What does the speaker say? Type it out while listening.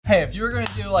Hey, if you were gonna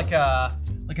do like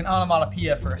an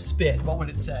onomatopoeia for a spit, what would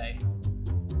it say?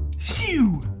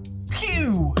 Phew!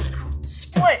 Pew!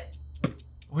 Split!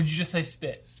 Would you just say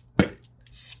spit?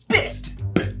 Spit!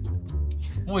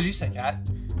 What would you say, Kat?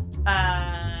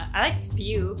 I like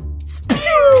spew.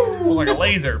 Spew! Like a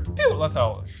laser. Pew! That's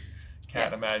how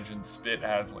Cat imagines spit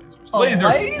as lasers. A Laser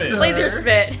laser? spit. Laser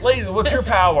spit. Laser, what's your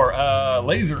power?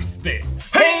 Laser spit.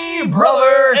 Hey,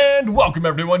 brother! And welcome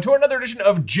everyone to another edition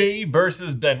of Jay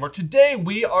vs. Ben, where today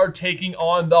we are taking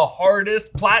on the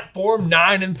hardest platform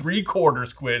 9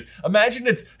 3/4 quiz. Imagine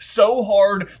it's so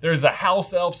hard, there's a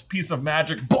house elf's piece of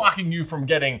magic blocking you from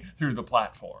getting through the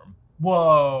platform.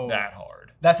 Whoa. That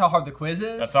hard. That's how hard the quiz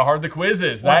is? That's how hard the quiz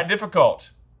is. That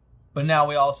difficult. But now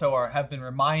we also have been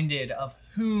reminded of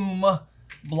whom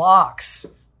blocks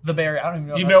the barrier. I don't even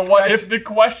know. You if know that's what? correct. If the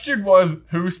question was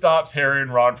who stops Harry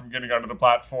and Ron from getting onto the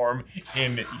platform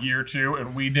in year 2,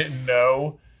 and we didn't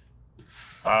know,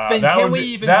 Then that can would we be,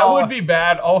 even that call- would be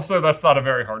bad. Also, that's not a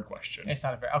very hard question. It's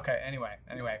not a fair. Okay. Anyway.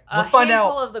 Let's find A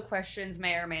handful out. of the questions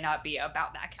may or may not be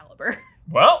about that caliber.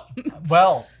 Well,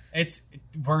 Well,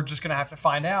 we're just gonna have to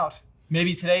find out.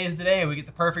 Maybe today is the day we get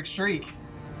the perfect streak.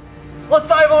 Let's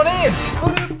dive on in.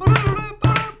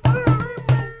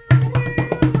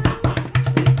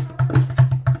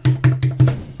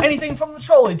 Anything from the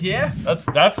trolley, dear? that's.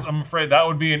 I'm afraid that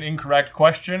would be an incorrect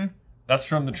question. That's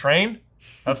from the train.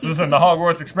 This isn't the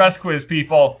Hogwarts Express quiz,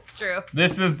 people. It's true.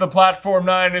 This is the platform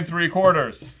 9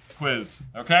 3/4 quiz.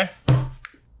 Okay.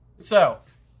 So,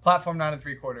 platform 9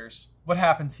 3/4. What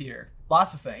happens here?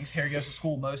 Lots of things. Harry goes to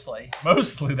school mostly.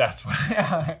 Mostly that's what.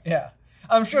 Yeah.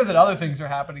 I'm sure that other things are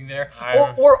happening there. I-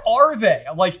 Or are they?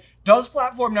 Like, does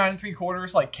platform 9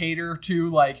 3/4 like cater to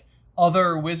like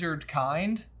other wizard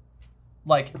kind?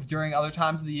 Like during other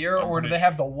times of the year? I'm Or do pretty they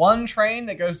have the one train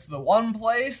that goes to the one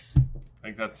place? I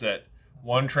think that's it.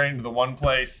 One train to the one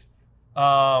place.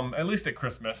 At least at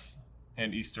Christmas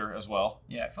and Easter as well.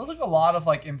 Yeah, it feels like a lot of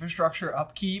like infrastructure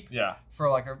upkeep Yeah. for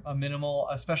like a minimal,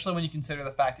 especially when you consider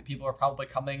the fact that people are probably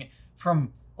coming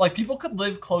from, like, people could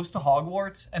live close to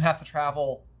Hogwarts and have to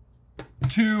travel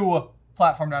to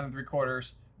platform 9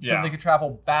 3/4 so Yeah. they could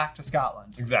travel back to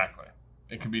Scotland. Exactly.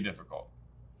 It can be difficult.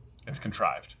 It's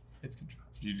contrived. It's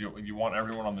contrived. You want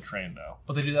everyone on the train though.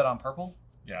 But they do that on purple?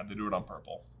 Yeah, they do it on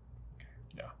purple.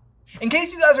 Yeah. In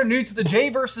case you guys are new to the Jay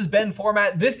versus Ben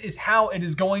format, this is how it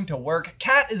is going to work.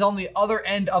 Kat is on the other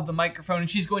end of the microphone, and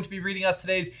she's going to be reading us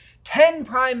today's 10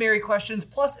 primary questions,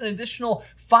 plus an additional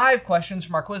 5 questions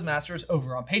from our quizmasters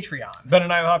over on Patreon. Ben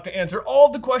and I will have to answer all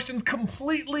of the questions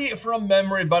completely from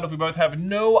memory, but if we both have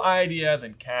no idea,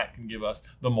 then Kat can give us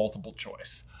the multiple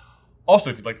choice.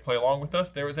 Also, if you'd like to play along with us,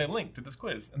 there is a link to this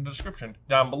quiz in the description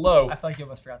down below. I feel like you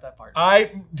almost forgot that part.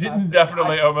 I didn't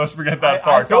definitely almost forget that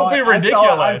part. saw Don't be it. I saw it.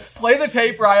 ridiculous. Play the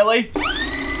tape, Riley.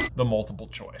 The multiple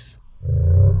choice.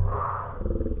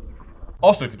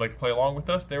 Also, if you'd like to play along with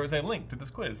us, there is a link to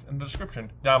this quiz in the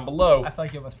description down below. I feel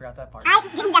like you almost forgot that part. I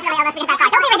didn't definitely almost forget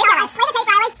that part. Don't be ridiculous. Play the tape,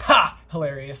 Riley. Ha!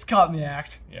 Hilarious. Caught in the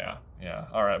act. Yeah,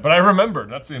 all right. But I remembered.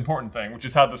 That's the important thing, which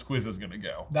is how this quiz is going to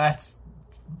go. That's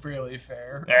really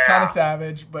fair. Yeah. Kind of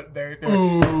savage, but very fair.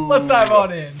 Let's dive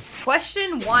on in.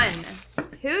 Question 1.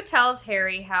 Who tells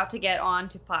Harry how to get on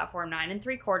to platform 9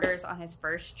 3/4 on his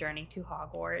first journey to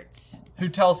Hogwarts? Who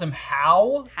tells him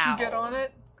how How. to get on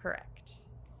it? Correct.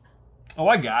 Oh,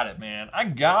 I got it, man. I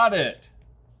got it.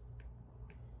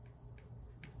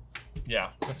 Yeah,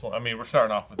 this one. I mean, we're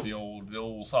starting off with the old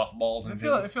softballs and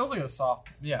It feels like a soft.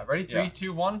 Yeah, ready? 3, Yeah.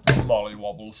 2, 1. molly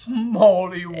wobbles.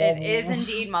 Molly Wobbles. It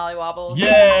is indeed Molly Wobbles.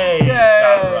 Yay! Yay!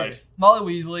 Got it right.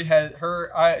 Molly Weasley had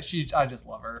her. I just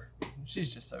love her.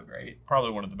 She's just so great.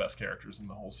 Probably one of the best characters in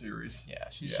the whole series. Yeah,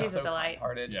 she's Yeah. just She's a so delight.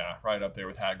 hearted. Yeah, right up there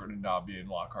with Hagrid and Dobby and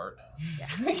Lockhart.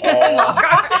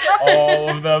 Lockhart. All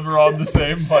of them are on the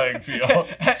same playing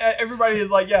field. Everybody is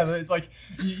like, yeah, it's like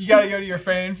you gotta go to your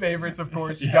fan favorites, of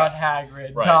course. You Yeah. got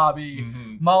Hagrid, Right. Dobby,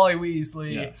 Mhm. Molly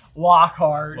Weasley, Yes.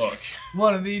 Lockhart. Look.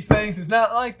 One of these things is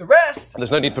not like the rest.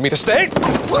 There's no need for me to stay.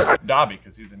 Dobby,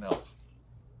 because he's an elf.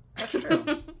 That's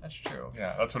true. That's true.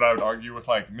 Yeah, that's what I would argue with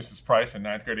like Mrs. Price in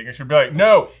 9th grade English. She'd be like,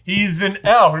 no, he's an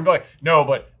elf. And he'd be like, no,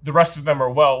 but the rest of them are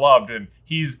well loved and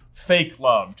he's fake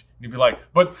loved. And you'd be like,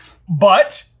 but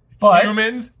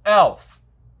humans, elf,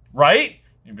 right? And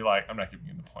you'd be like, I'm not giving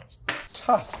you the points.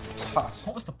 Tut.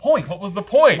 What was the point? What was the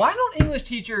point? Why don't English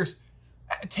teachers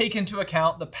take into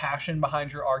account the passion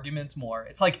behind your arguments more?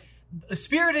 It's like a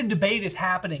spirited debate is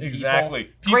happening.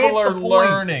 Exactly. Grant People are the point.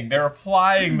 learning. They're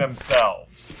applying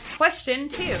themselves. Question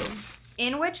 2.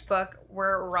 In which book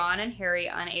were Ron and Harry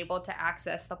unable to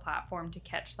access the platform to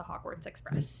catch the Hogwarts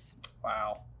Express?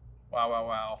 Wow.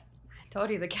 Wow. I told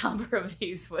you the caliber of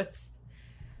these was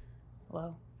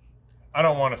Hello. I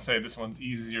don't want to say this one's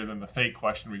easier than the fake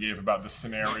question we gave about the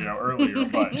scenario earlier,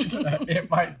 but It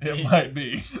might be. it might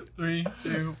be. 3,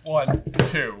 2, 1.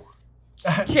 2.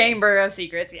 Chamber of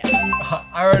Secrets, yes.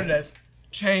 I wrote it as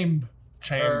chamber.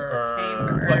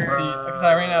 Chamber. Like, see, because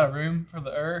I ran out of room for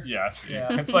the Yes.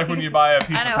 Yeah. It's like when you buy a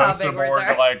piece I of know how poster big words board to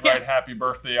are. like write happy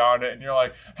birthday on it, and you're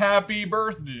like, happy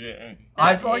birthday.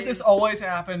 I That feel like this is- always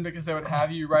happened because they would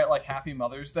have you write like Happy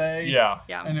Mother's Day. Yeah.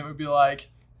 Yeah. And it would be like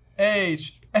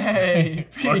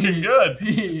H-A-P Looking good.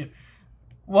 P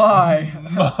Y.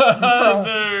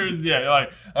 Mother's, yeah, you're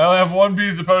like, I only have one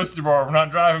piece of poster board. We're not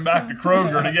driving back to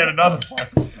Kroger to get another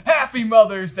one. Happy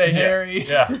Mother's Day, Harry.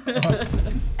 Yeah.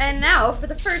 And now for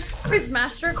the first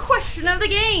Quizmaster question of the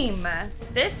game.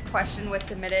 This question was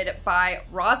submitted by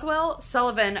Roswell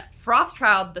Sullivan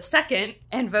Frothchild II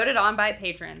and voted on by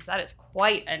patrons. That is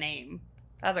quite a name.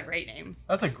 That's a great name.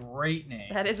 That's a great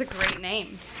name. That is a great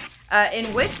name. In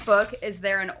which book is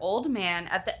there an old man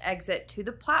at the exit to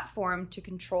the platform to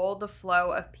control the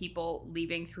flow of people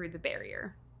leaving through the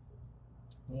barrier?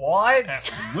 What?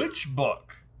 At which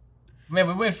book Man,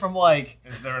 we went from like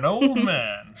is there an old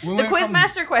man? we The went from,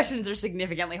 Quizmaster questions are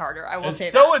significantly harder, I will say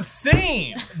So that. it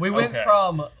seems. we went Okay.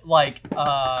 from like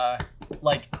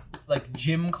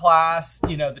gym class,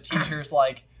 you know, the teachers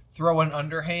like throw an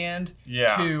underhand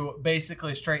Yeah. to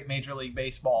basically straight Major League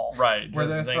Baseball. Right, Where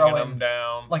just they're zinging throwing them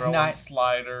down, like throwing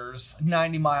sliders,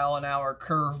 90-mile-an-hour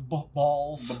curve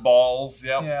balls. the balls.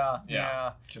 Yep. Yeah, Yeah.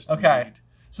 yeah. Just Okay. indeed.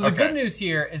 So the Okay. good news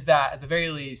here is that at the very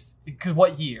least, because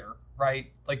what year,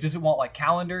 right? Like, does it want like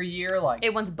calendar year, like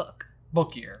It wants book.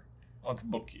 book year? Let's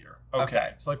book here. Okay.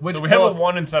 Okay. So like which so we have a book-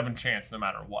 1 in 7 chance no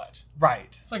matter what.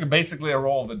 Right. It's like basically a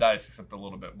roll of the dice, except a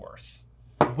little bit worse.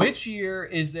 Which year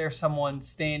is there someone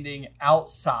standing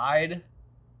outside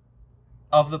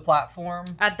of the platform?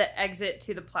 At the exit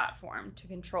to the platform to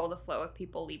control the flow of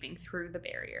people leaving through the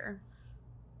barrier.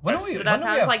 When Yes. do we? So when that do we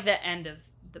sounds have- like the end of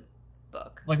the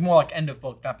book. like more like end of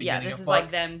book, not Yeah, beginning this of is book.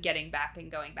 like them getting back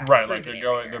and going back. Right, through like the they're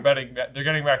going, barrier. they're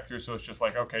getting back through. So it's just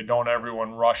like, okay, don't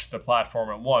everyone rush the platform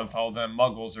at once. All them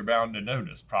muggles are bound to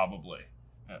notice, probably.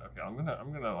 Yeah, okay, I'm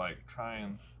gonna like try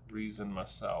and reason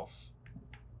myself.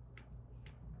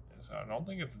 So I don't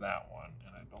think it's that one,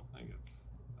 and I don't think it's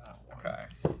that one.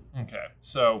 Okay. Okay,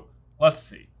 so let's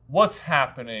see what's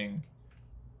happening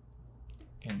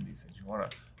in these things.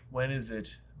 When is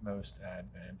it most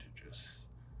advantageous?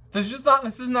 This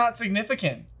is not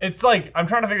significant. It's like I'm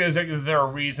trying to think. Is there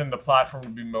a reason the platform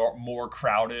would be more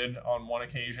crowded on one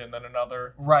occasion than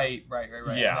another? Right.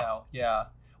 Yeah. No, yeah.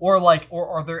 Or like, or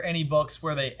are there any books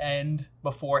where they end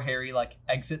before Harry like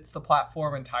exits the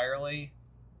platform entirely?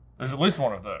 There's at least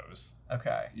one of those.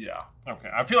 Okay. Yeah. Okay.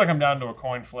 I feel like I'm down to a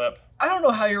coin flip. I don't know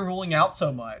how you're ruling out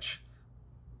so much.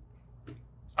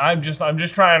 I'm just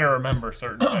trying to remember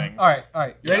certain things. All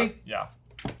right. You ready? Yeah.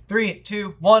 3,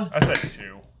 2, 1. I said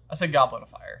 2. I said Goblet of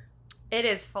Fire. It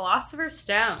is Philosopher's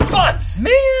Stone. Butts!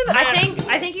 Man,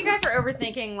 I think you guys are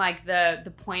overthinking like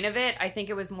the point of it. I think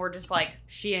it was more just like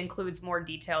she includes more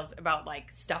details about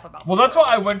like stuff about. Well, the that's why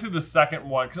I world. went to the second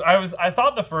one because I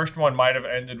thought the first one might have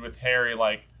ended with Harry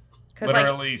like 'Cause, like,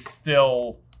 literally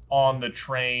still on the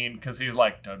train because he's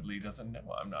like Dudley doesn't know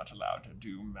I'm not allowed to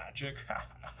do magic.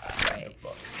 Kind of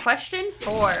book. Question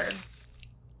 4.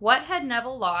 What had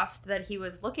Neville lost that he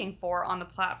was looking for on the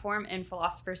platform in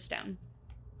Philosopher's Stone?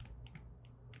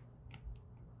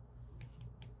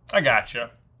 I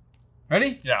gotcha.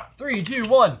 ready? Yeah. 3, 2,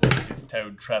 1. It's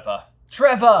Toad Trevor.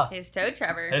 Trevor. His toad,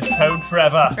 Trevor. It's Toad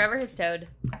Trevor. Trevor, his toad.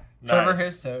 Trevor Nice.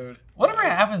 his toad. Whatever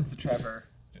happens to Trevor?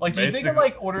 Like, do you think of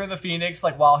Basically- like Order of the Phoenix,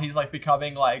 like while he's like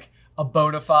becoming like a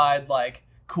bona fide like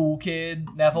cool kid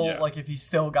Neville? Yeah. Like if he's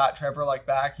still got Trevor like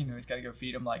back, you know, he's got to go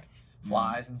feed him like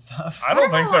flies and stuff. I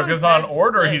don't think so, because on That's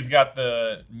Order lit. he's got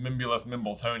the Mimbulus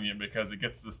Mimbletonia because it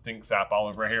gets the stink sap all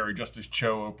over Harry just as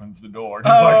Cho opens the door. And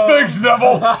he's Oh. like, thanks,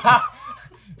 Neville!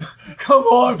 Come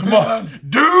on, man.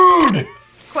 Dude!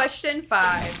 Question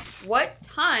 5. What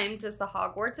time does the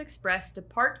Hogwarts Express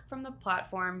depart from the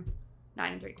platform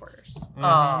 9 3/4?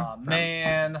 Aw,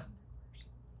 man.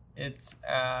 It's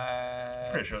at...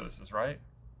 Pretty sure this is right.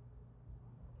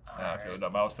 I Alright. feel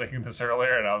dumb. I was thinking this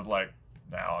earlier and I was like,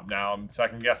 now I'm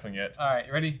second guessing it. Alright,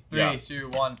 you ready? 3, Yeah. 2,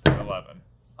 1. 11.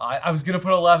 I was gonna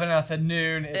put 11 and I said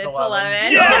noon. It's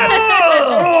 11. Yes!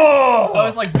 I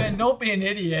was like, Ben, don't be an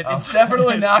idiot. It's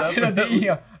definitely It's not gonna definitely-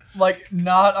 be like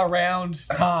not around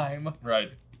time.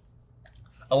 Right.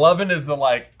 11 is the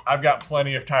like, I've got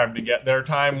plenty of time to get there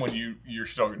time when you're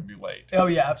still going to be late. Oh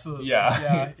yeah, absolutely.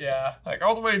 Yeah. Yeah. Like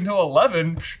all the way until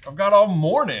 11, I've got all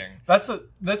morning. That's the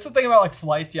thing about like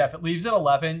flights. Yeah, if it leaves at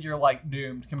 11, you're like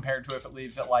doomed compared to if it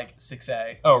leaves at like 6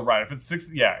 a. Oh, right. If it's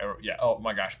 6, yeah. Oh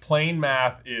my gosh. Plane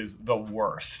math is the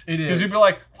worst. It is. Because you'd be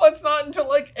like, flight's not until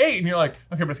like 8. And you're like,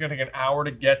 okay, but it's going to take an hour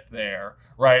to get there,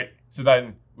 right? So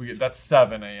then that's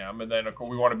 7 a.m. And then of course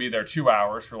we want to be there 2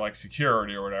 hours for like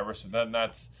security or whatever. So then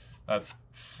that's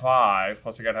 5.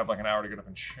 Plus I got to have like an hour to get up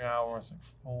and shower. It's like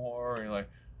 4. And you're like,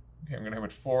 okay, I'm going to have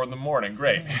it 4 in the morning.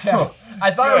 Great. Yeah.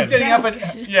 I thought I was getting up at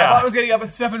I Yeah. thought I was getting up at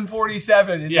 7:47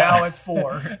 and Yeah. now it's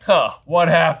 4. Huh, what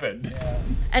happened?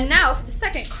 And now for the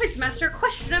second Quizmaster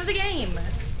question of the game.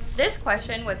 This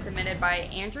question was submitted by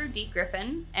Andrew D.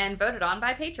 Griffin and voted on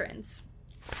by patrons.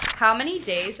 How many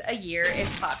days a year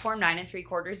is platform 9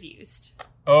 3/4 used?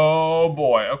 Oh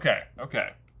boy. Okay.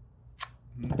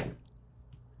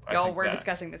 I Y'all think were that.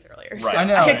 discussing this earlier, Right. so I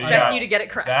know. I expect Yeah. you to get it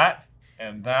correct. That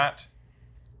and that.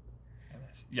 And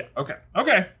this. Yeah, okay.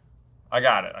 I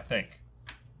got it, I think.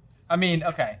 I mean,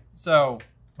 okay. So,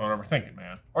 Don't overthink it,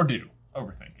 man. Or do.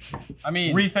 Overthink it. I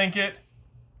mean, Rethink it.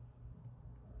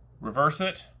 Reverse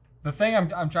it. the thing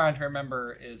I'm trying to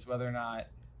remember is whether or not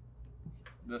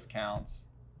this counts.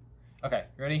 Okay,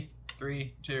 ready?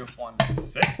 3, 2, 1.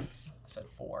 6. I said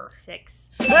 4. 6.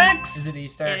 6! Is it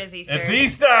Easter? It is Easter. It's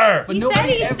Easter! But He said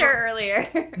nobody Easter ever-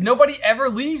 earlier. Nobody ever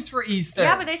leaves for Easter.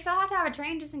 Yeah, but they still have to have a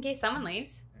train just in case someone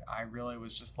leaves. I really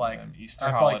was just like, Easter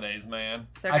I feel like- holidays, man.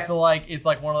 It's okay. I feel like it's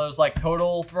like one of those like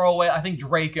total throwaway. I think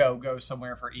Draco goes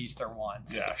somewhere for Easter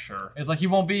once. Yeah, sure. It's like he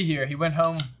won't be here. He went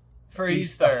home for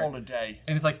Easter Easter. holiday.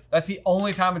 And it's like, that's the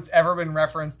only time it's ever been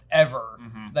referenced ever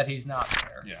Mhm. that he's not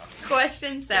there. Yeah.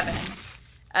 Question 7.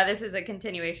 This is a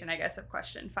continuation, I guess, of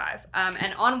question 5.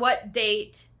 And on what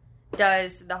date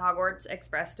does the Hogwarts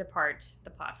Express depart the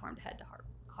platform to head to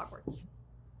Hogwarts?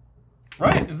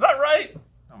 Right? Is that right?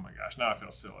 Oh my gosh, now I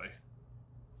feel silly.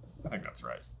 I think that's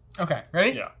right. Okay,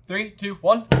 ready? Yeah. 3, 2,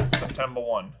 1. September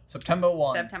 1. September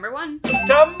 1. September 1.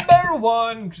 September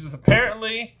 1, which is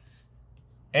apparently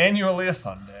annually a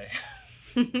Sunday.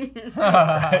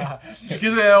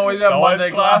 Because they always have Always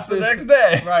Monday class classes. the next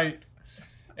day. Right.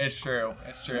 It's true.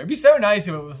 It'd be so nice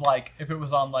if it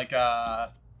was on like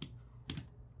a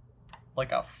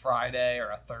Friday or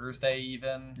a Thursday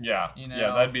even. Yeah. You know?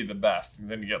 Yeah, that'd be the best. And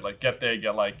then you get there, you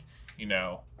get like,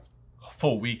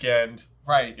 full weekend,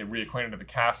 Right. get reacquainted to the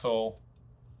castle,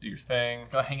 do your thing,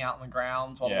 Go hang out in the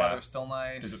grounds while Yeah. the weather's still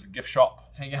nice. visit the gift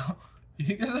shop. Hang out. You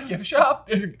think there's a gift shop?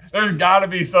 There's gotta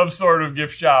be some sort of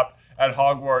gift shop at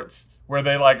Hogwarts where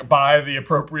they like buy the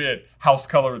appropriate house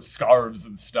colored scarves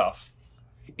and stuff.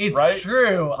 It's Right?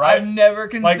 true. Right? I've never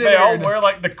considered. Like they all wear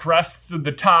like the crests and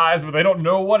the ties, but they don't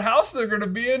know what house they're gonna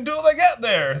be until they get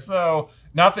there. So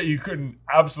not that you couldn't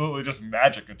absolutely just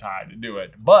magic a tie to do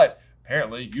it, but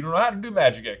apparently you don't know how to do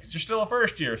magic yet because you're still a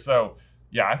first year. So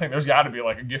yeah, I think there's got to be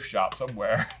like a gift shop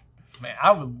somewhere, Man,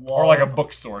 I would love. or like a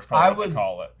bookstore is probably I what would they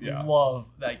call it. Yeah, love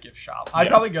that gift shop. I'd Yeah.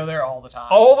 probably go there all the time.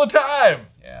 all the time.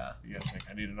 Yeah. You guys think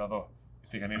I need another?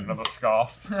 Think I need another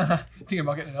scarf? Thinking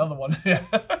about getting another one.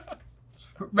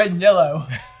 Red and yellow.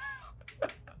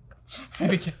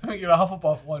 maybe get a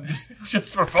Hufflepuff one. Just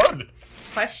for fun.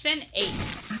 Question 8.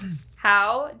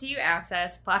 How do you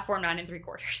access platform 9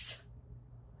 3/4?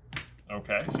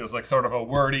 Okay, feels like sort of a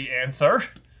wordy answer.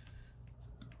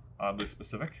 Oddly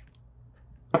specific.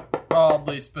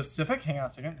 Oddly specific. Hang on a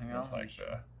second. Hang on. It's like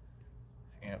the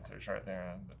answers right there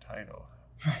on the title.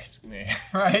 Right. Me.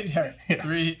 Right here. Yeah.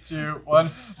 3, 2, 1.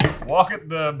 Walk at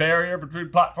the barrier between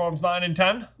platforms 9 and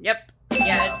 10. Yep.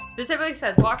 Yeah, it specifically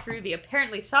says walk through the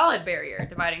apparently solid barrier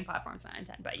dividing platforms 9 and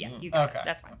 10. But yeah, you got Okay. it.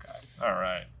 That's fine. Okay. All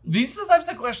right. These are the types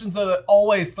of questions that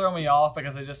always throw me off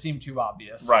because they just seem too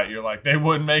obvious. Right, you're like, they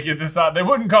wouldn't make it this they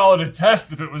wouldn't call it a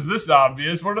test if it was this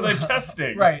obvious. What are they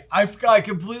testing? Right. I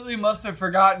completely must have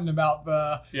forgotten about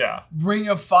the Yeah. ring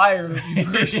of fire that you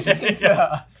first Yeah. need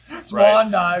to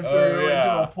swan dive through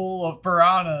yeah. into a pool of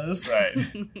piranhas. Right.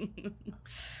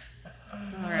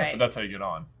 All right. But that's how you get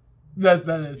on. That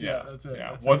is, yeah, that's it.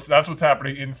 Yeah. That's That's what's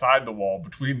happening inside the wall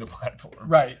between the platforms. it.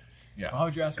 Right. Yeah. Why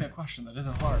would you ask me a question that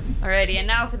isn't hard? Alrighty, and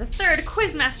now for the third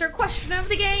Quizmaster question of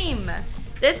the game.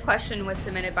 This question was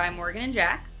submitted by Morgan and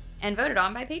Jack and voted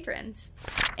on by patrons.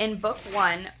 In Book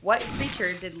 1, what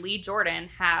creature did Lee Jordan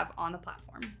have on the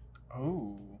platform?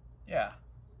 Oh. Yeah.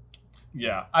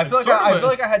 Yeah. I feel It's like sort of I feel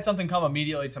like I had something come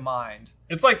immediately to mind.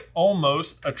 It's like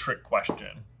almost a trick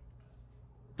question,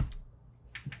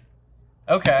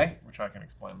 Okay. which I can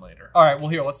explain later. All right. Well,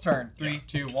 here, let's turn. 3,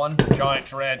 2, 1. Giant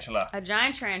tarantula. A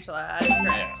giant tarantula. That is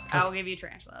correct. Yeah. I will give you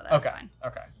tarantula. That's Okay. fine.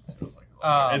 Okay. Feels like a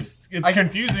It's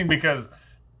confusing because...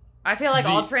 I feel like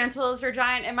all tarantulas are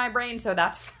giant in my brain, so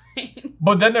that's fine.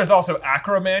 But then there's also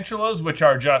acromantulas, which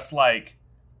are just like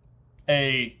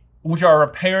which are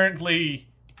apparently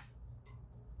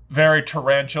very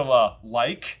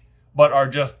tarantula-like, but are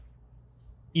just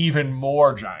even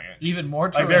more giant. Even more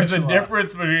Like tarantula. there's a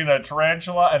difference between a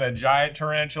tarantula and a giant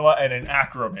tarantula and an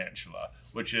acromantula,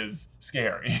 which is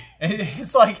scary.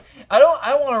 It's like I don't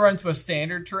want to run into a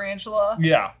standard tarantula,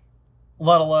 Yeah.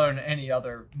 let alone any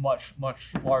other much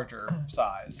larger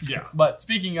size. Yeah. But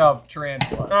speaking of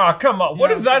tarantulas, Oh, come on. What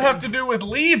does that have to do with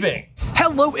leaving?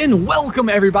 hello and welcome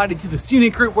everybody to the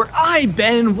Scenic Route, where I,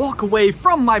 Ben, walk away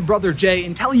from my brother Jay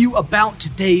and tell you about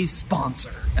today's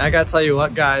sponsor. And I gotta tell you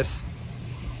what, guys,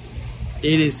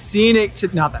 it is scenic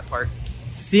not that part.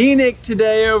 Scenic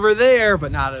today over there,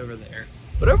 but not over there.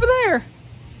 But over there,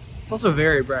 it's also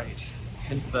very bright.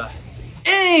 Hence the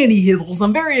Anyhizzles,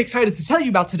 I'm very excited to tell you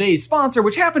about today's sponsor,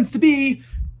 which happens to be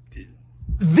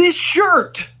this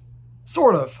shirt.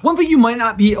 Sort of. One thing you might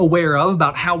not be aware of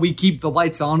about how we keep the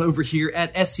lights on over here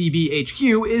at SCB HQ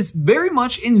is very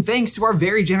much in thanks to our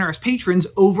very generous patrons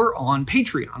over on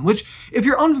Patreon, which, if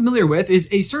you're unfamiliar with, is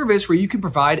a service where you can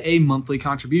provide a monthly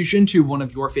contribution to one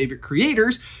of your favorite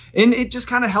creators, and it just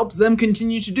kind of helps them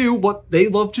continue to do what they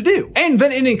love to do. And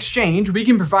then in exchange, we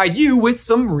can provide you with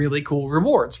some really cool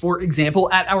rewards. For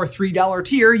example, at our $3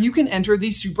 tier, you can enter the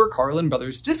Super Carlin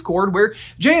Brothers Discord, where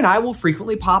Jay and I will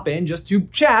frequently pop in just to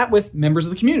chat with members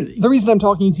of the community. The reason I'm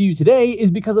talking to you today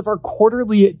is because of our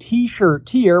quarterly t-shirt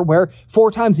tier, where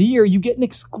 4 times a year you get an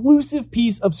exclusive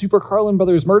piece of Super Carlin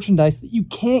Brothers merchandise that you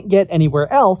can't get anywhere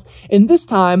else, and this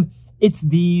time it's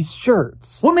these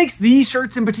shirts. What makes these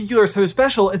shirts in particular so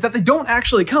special is that they don't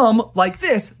actually come like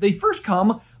this. They first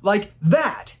come like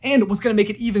that. And what's going to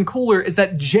make it even cooler is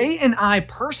that Jay and I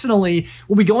personally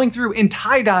will be going through and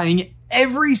tie-dyeing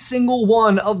every single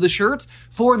one of the shirts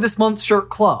for this month's shirt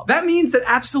club. That means that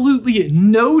absolutely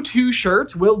no 2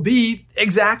 shirts will be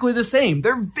exactly the same.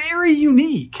 They're very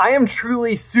unique. I am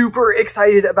truly super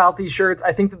excited about these shirts.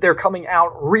 I think that they're coming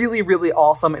out really, really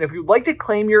awesome. And if you'd like to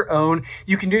claim your own,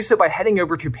 you can do so by heading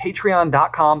over to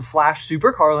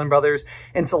patreon.com/supercarlinbrothers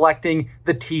and selecting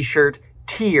the t-shirt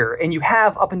tier, and you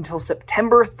have up until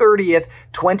September 30th,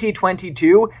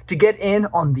 2022 to get in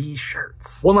on these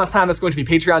shirts. One last time, that's going to be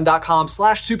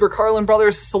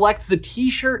patreon.com/supercarlinbrothers. Select the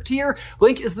t-shirt tier.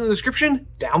 Link is in the description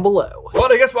down below.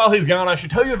 But I guess while he's gone, I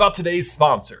should tell you about today's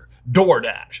sponsor,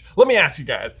 DoorDash. Let me ask you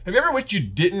guys, have you ever wished you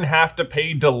didn't have to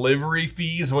pay delivery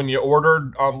fees when you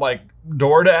ordered on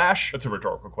DoorDash? That's a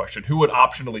rhetorical question. Who would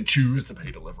optionally choose to pay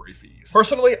delivery fees?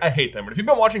 Personally, I hate them. But if you've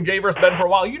been watching Jay vs. Ben for a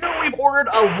while, you know we've ordered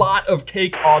a lot of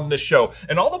cake on this show.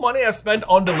 And all the money I spent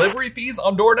on delivery fees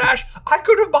on DoorDash, I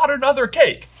could have bought another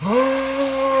cake.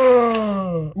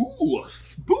 Ooh, a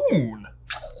spoon.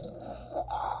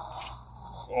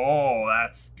 Oh,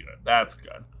 that's good. That's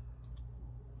good.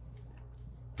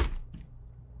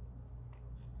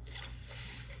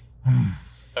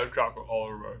 I have chocolate all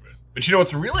over my face. But you know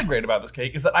what's really great about this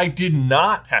cake is that I did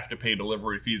not have to pay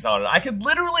delivery fees on it. I could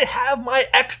literally have my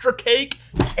extra cake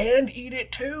and eat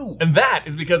it too. And that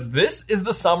is because this is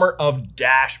the summer of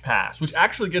Dash Pass, which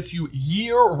actually gets you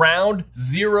year-round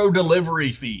 0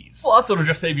 delivery fees. Plus, it'll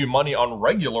just save you money on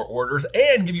regular orders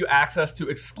and give you access to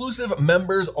exclusive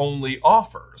members-only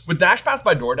offers. With Dash Pass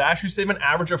by DoorDash, you save an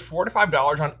average of $4 to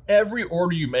 $5 on every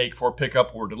order you make for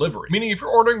pickup or delivery. Meaning if you're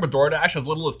ordering with DoorDash as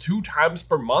little as 2 times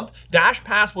per month, Dash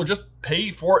Pass will just pay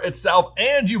for itself,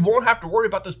 and you won't have to worry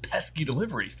about those pesky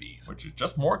delivery fees, which is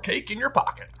just more cake in your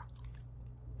pocket.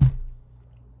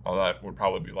 Oh, that would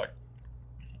probably be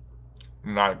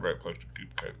not a great place to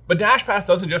keep cake. But Dash Pass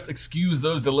doesn't just excuse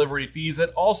those delivery fees, it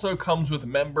also comes with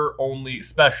member-only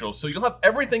specials, so you'll have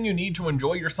everything you need to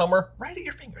enjoy your summer right at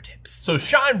your fingertips. So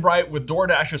shine bright with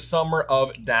DoorDash's Summer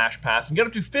of Dash Pass and get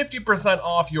up to 50%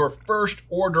 off your first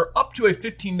order up to a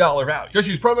 $15 value. Just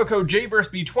use promo code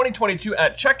JVersB2022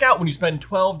 at checkout when you spend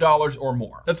 $12 or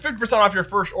more. That's 50% off your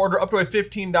first order up to a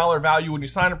 $15 value when you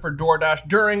sign up for DoorDash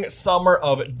during Summer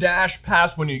of Dash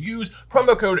Pass when you use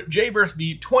promo code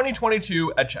JVersB2022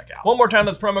 at checkout. One more time,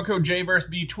 that's promo code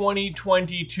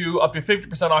JVersB2022, up to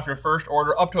 50% off your first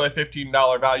order, up to a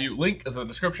 $15 value. Link is in the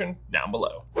description down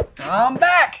below. I'm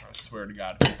back! I swear to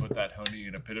God, if you put that honey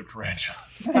in a pit of tarantula.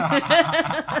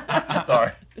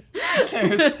 Sorry.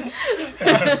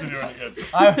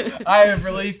 I have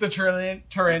released a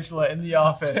tarantula in the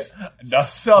office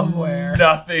somewhere.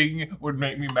 Nothing would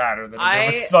make me madder than if there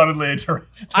was suddenly a tarantula.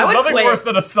 I would nothing quit. worse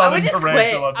than a sudden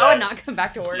tarantula. I would not come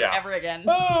back to work Yeah. ever again.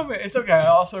 It's okay. I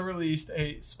also released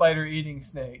a spider-eating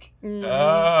snake. Oh.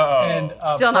 And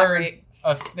a Still not bird, great.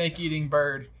 a snake-eating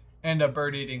bird. And a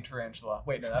bird-eating tarantula.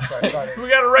 Wait, no, that's where I started. We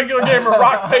got a regular game of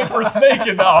rock, paper, snake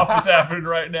in the office happening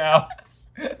right now.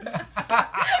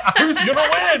 Who's gonna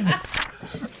win?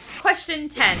 Question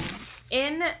 10.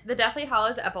 In the Deathly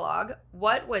Hallows epilogue,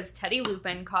 what was Teddy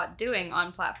Lupin caught doing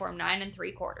on platform 9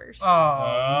 3/4?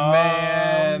 Oh,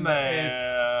 man.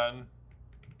 man.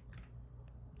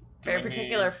 Very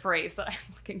particular phrase that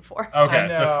I'm looking for. Okay, I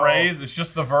it's a know. phrase. It's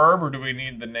just the verb, or do we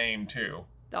need the name too?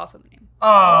 Also the name.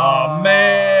 Oh,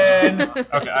 man. Okay,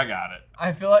 I got it.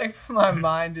 I feel like my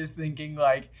mind is thinking,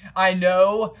 like, I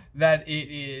know that it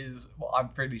is, well, I'm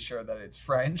pretty sure that it's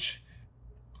French.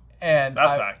 And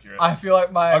That's accurate. I feel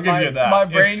like I'll give you that. my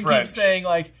It's brain French. keeps saying,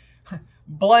 like,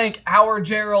 blank, our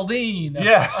Geraldine.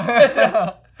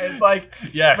 Yeah. It's like,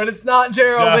 Yes. but it's not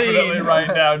Geraldine. Definitely write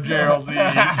down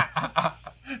Geraldine.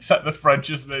 Is that the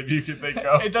Frenchest name you can think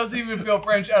of? It doesn't even feel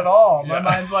French at all. My Yeah.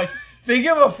 mind's like, think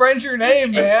of a Frencher name,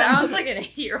 It man. sounds like an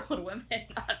 80-year-old woman,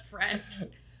 not French.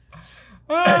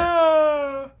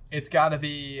 It's got to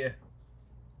be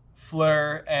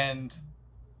Fleur and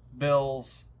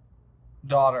Bill's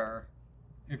daughter,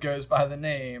 who goes by the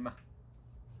name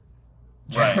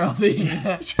Right.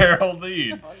 Geraldine.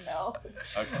 Geraldine. Oh no.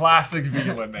 A classic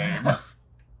Vila name.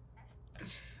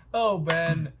 Oh,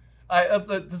 Ben.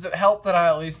 Does it help that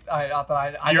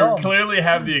I You know? clearly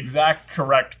have the exact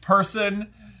correct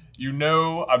person. You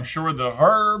know, I'm sure, the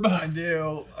verb. I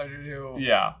do.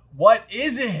 Yeah. What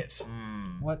is it?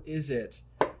 Mm, What is it?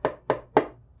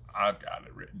 I've got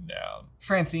it written down.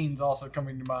 Francine's also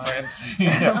coming to mind.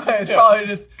 Yeah. But it's Yeah. probably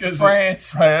just 'Cause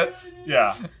France. France?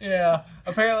 Yeah. Yeah.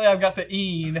 Apparently, I've got the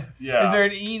een. Yeah. Is there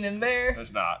an een in there?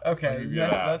 There's not. I'll Okay, give you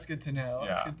that. that's good to know.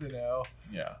 That's Yeah. good to know.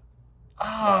 Yeah. It's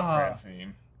not Ah,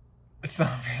 Francine. it's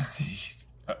not Francine.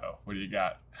 Uh-oh. What do you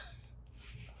got?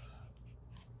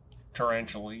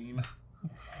 Tarantuline.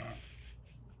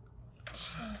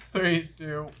 3,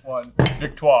 2, 1.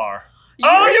 Victoire. You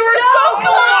were so Oh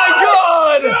my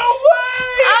god! No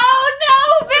way! Oh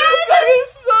no, Ben! That is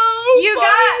so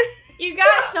You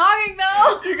got snogging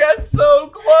though. You got so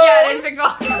close. Yeah, it is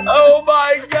Victoire. Oh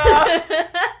my god.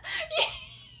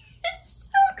 You're so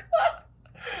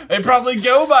close. They probably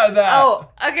go by that. Oh,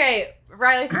 okay.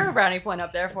 Riley, throw a brownie point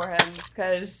up there for him,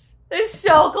 because they're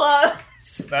so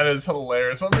close. That is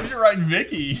hilarious. What made you write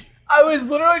Vicky? I was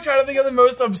literally trying to think of the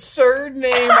most absurd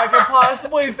name I could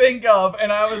possibly think of,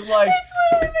 and I was like, It's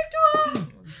literally Victoire.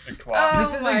 Victoire. Oh.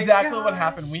 this is my exactly what gosh.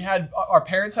 happened. We had, our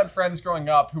parents had friends growing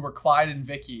up who were Clyde and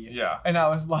Vicky. Yeah. And I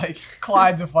was like,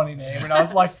 Clyde's a funny name. And I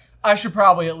was like, I should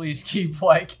probably at least keep,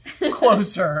 like,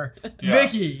 closer. Yeah.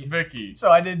 Vicky. Vicky. So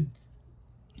I did.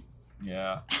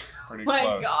 Yeah. Pretty My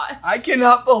close. God. I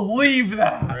cannot believe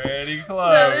that. Pretty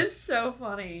close. That is so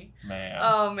funny. Man.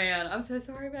 Oh man, I'm so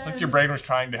sorry, Ben. It's like your brain was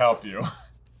trying to help you.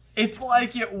 It's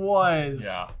like it was.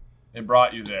 Yeah. It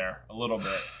brought you there a little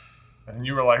bit. And then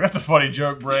you were like, that's a funny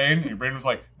joke, brain. And your brain was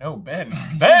like, no, Ben.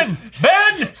 Ben!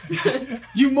 Ben!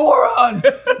 You moron!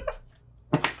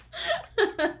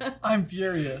 I'm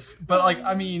furious. But, like,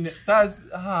 I mean, that's.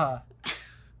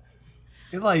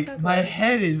 It, like, So my close.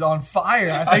 head is on fire.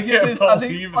 I I think can't I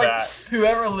think believe like that.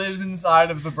 whoever lives inside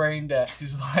of the brain desk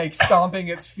is like stomping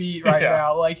its feet right Yeah.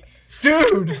 now. Like,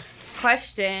 dude.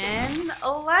 Question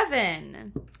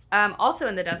 11. Also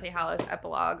in the Deathly Hallows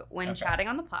epilogue, when Okay. chatting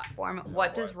on the platform,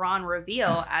 what does Ron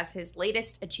reveal as his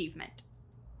latest achievement?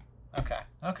 Okay.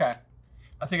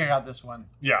 I think I got this one.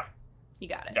 Yeah. You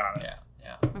got it. Got it.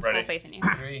 Yeah. I'm still Ready. faith in you.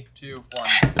 3, 2, 1.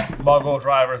 Muggle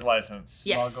driver's license.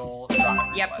 Yes. Muggle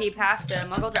driver's Yep, he license. passed a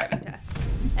Muggle driving test.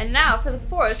 And now for the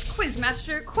fourth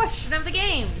Quizmaster question of the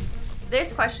game.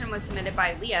 This question was submitted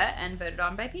by Leah and voted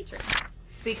on by patrons.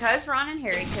 Because Ron and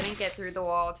Harry couldn't get through the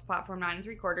wall to platform 9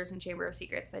 3/4 in Chamber of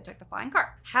Secrets, they took the flying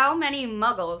car. How many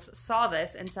Muggles saw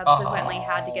this and subsequently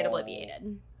had to get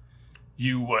obliviated?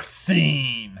 You were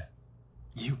seen.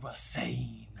 You were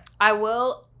sane. I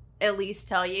will at least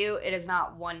tell you it is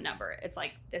not one number. It's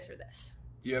like this or this.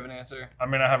 Do you have an answer? I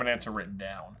mean, I have an answer written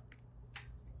down.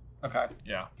 Okay.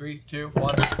 Yeah. 3, 2,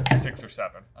 1. 6 or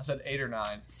 7. I said 8 or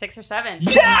 9. 6 or 7.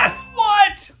 Yes!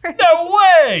 What? No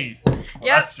way! Well, Yep.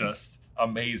 That's just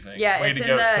amazing. Yeah, Way it's to in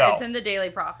go, the Self. it's in the Daily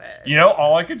Prophet. You know,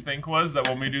 all I could think was that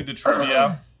when we do the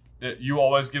trivia, that you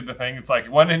always give the thing, it's like,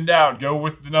 when in doubt, go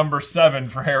with the number 7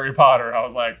 for Harry Potter. I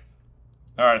was like,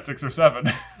 all right, 6 or 7.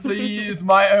 So you used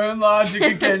my own logic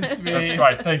against me. That's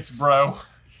right. Thanks, bro.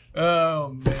 Oh,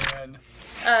 man.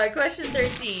 Question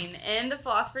 13. In the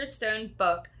Philosopher's Stone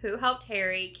book, who helped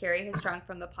Harry carry his trunk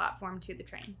from the platform to the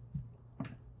train?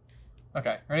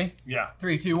 Okay, ready? Yeah.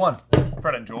 3, 2, 1.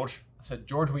 Fred and George. I said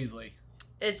George Weasley.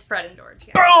 It's Fred and George.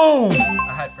 Yeah. Boom!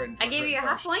 I had Fred and I George gave you a written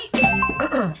half first.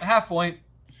 point. A half point.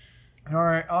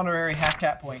 An honorary half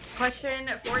cat point. Question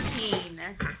 14.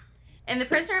 In the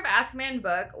Prisoner of Azkaban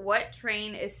book, what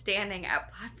train is standing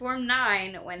at platform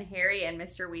 9 when Harry and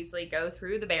Mr. Weasley go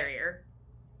through the barrier?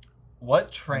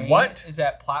 What train What? is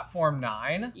at platform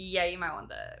 9? Yeah, you might want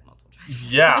the multiple choice.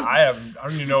 Yeah, I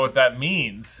don't even know what that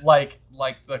means. Like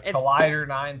the It's- Collider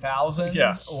 9000?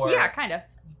 Yes. Or, Yeah, kind of.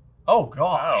 Oh, Oh,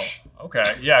 gosh.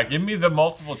 okay. Yeah, give me the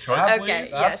multiple choice, Okay. please.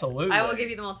 Yes. Absolutely. I will give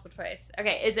you the multiple choice.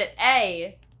 Okay, is it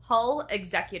A, Hull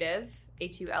Executive,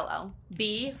 Hull,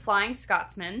 B, Flying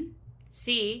Scotsman,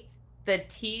 C, the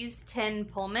Tees 10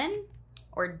 Pullman,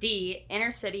 or D,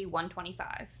 Intercity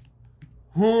 125?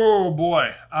 Oh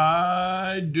boy,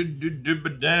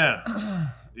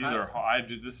 these are.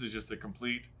 This is just a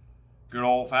complete, good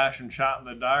old fashioned shot in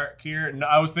the dark here. And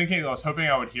I was hoping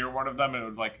I would hear one of them and it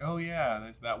would like, oh yeah,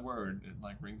 that's that word. It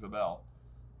like rings a bell,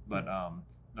 but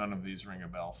none of these ring a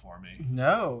bell for me.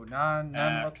 No, none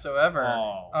At whatsoever.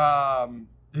 all.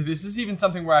 This is even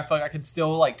something where I feel like I could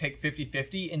still like take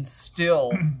 50-50 and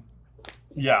still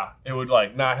Yeah, it would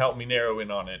like not help me narrow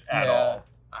in on it at all.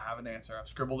 I have an answer. I've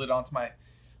scribbled it onto my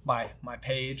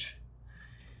page,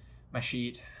 my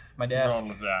sheet, my I'm desk. going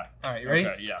with that. All right, you ready?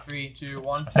 Okay, yeah. 3, 2,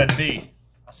 1. I said D.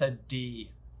 I said D,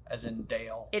 as in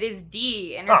Dale. It is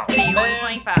D, Intercity man.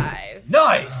 125.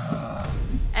 Nice.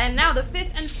 And now the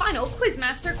fifth and final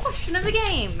Quizmaster question of the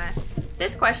game.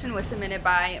 This question was submitted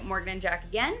by Morgan and Jack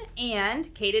again, and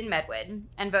Caden Medwood,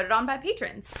 and voted on by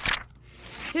patrons.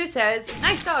 Who says,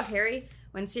 "Nice dog, Harry,"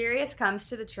 when Sirius comes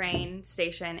to the train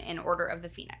station in Order of the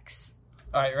Phoenix?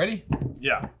 All right, you ready?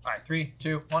 Yeah. All right, 3,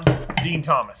 2, 1. Dean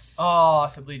Thomas. Oh, I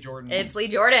said Lee Jordan. It's Lee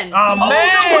Jordan. Oh,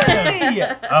 man!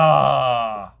 Hey!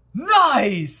 Ah,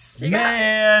 Nice. You got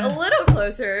man. a little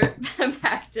closer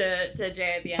back to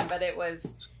Jay at the end, but it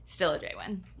was still a Jay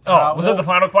win. Oh, was that the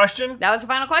final question? That was the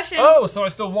final question. Oh, so I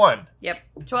still won. Yep,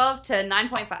 12 to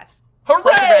 9.5. Hooray!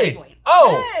 brownie point.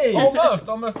 Oh, Hey!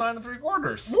 almost 9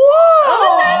 3/4.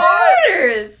 Whoa!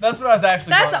 Quarters. That's what I was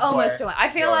actually That's going almost for. a win. I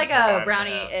feel Going like for a 9.5.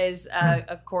 brownie is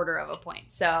a quarter of a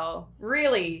point. So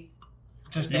really,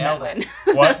 Just you nailed might it.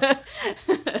 win. What?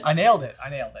 I nailed it.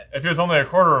 If it was only a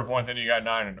quarter of a point, then you got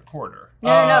 9 1/4. No,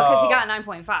 because he Oh. got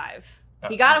 9.5.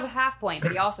 He got a half point,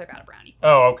 but he also got a brownie.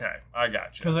 Oh, okay. I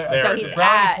got you. 'Cause I- There So it he's is.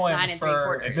 brownie at point 9 was and for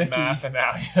 3/4. It's math and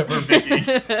now for Vicky.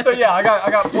 So yeah, I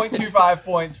got 0.25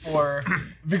 points for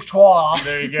Victoire,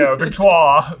 There you go.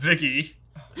 Victoire, Vicky.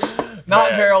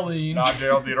 not Man. Geraldine. Not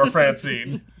Geraldine or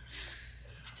Francine.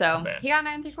 So Man. he got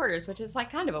 9 3/4, which is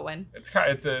like kind of a win. It's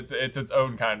its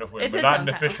own kind of win, It's but its not own an kind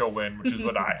of official win, which is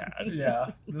what I had.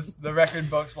 Yeah, the record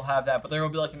books will have that, but there will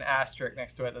be like an asterisk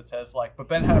next to it that says like, but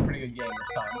Ben had a pretty good game this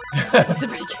time. That's a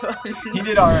pretty good one. He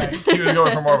did all right. He was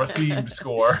going for more of a themed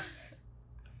score.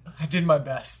 I did my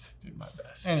best. Did my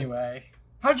best. Anyway,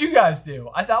 how'd you guys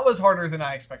do? I thought it was harder than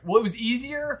I expected. Well, it was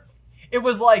easier. It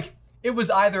was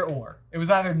either or. It was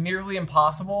either nearly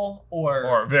impossible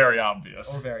Or very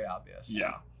obvious. or very obvious.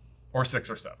 Yeah. Or 6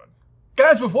 or 7.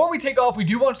 Guys, before we take off, we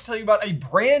do want to tell you about a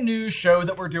brand new show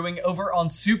that we're doing over on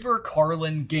Super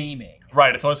Carlin Gaming.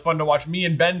 Right, it's always fun to watch me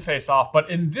and Ben face off, but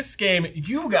in this game,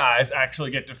 you guys actually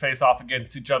get to face off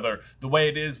against each other. The way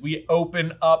it is, we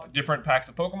open up different packs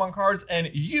of Pokemon cards, and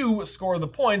you score the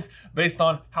points based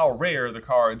on how rare the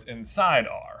cards inside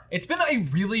are. It's been a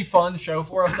really fun show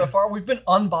for us so far. We've been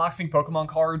unboxing Pokemon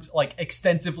cards like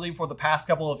extensively for the past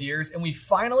couple of years, and we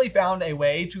finally found a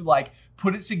way to like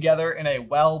put it together in a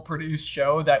well-produced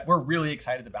show that we're really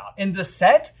excited about. And the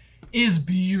set is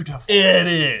beautiful. It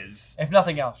is. If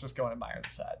nothing else, just go and admire the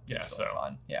set. Yeah, It's really so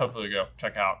fun. Yeah. hopefully go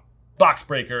check out Box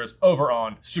Breakers over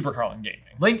on Super Carlin Gaming.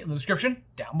 Link in the description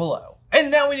down below. And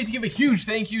now we need to give a huge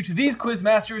thank you to these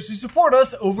Quizmasters who support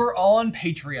us over on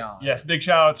Patreon. Yes, big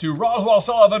shout out to Roswell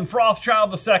Sullivan,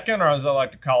 Frothchild II, or as I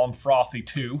like to call him, Frothy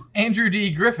 2, Andrew D.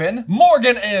 Griffin,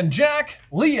 Morgan and Jack,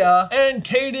 Leah, and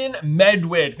Caden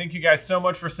Medwood. Thank you guys so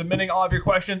much for submitting all of your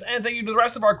questions, and thank you to the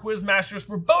rest of our Quizmasters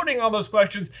for voting on those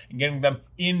questions and getting them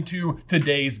into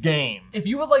today's game. If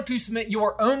you would like to submit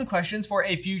your own questions for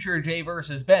a future Jay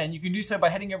versus Ben, you can do so by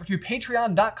heading over to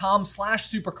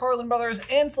patreon.com/SuperCarlinBrothers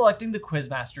and selecting the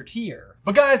Quizmaster tier.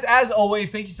 But guys, as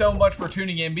always, thank you so much for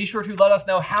tuning in. Be sure to let us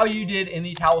know how you did in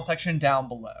the towel section down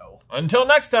below. Until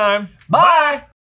next time, Bye!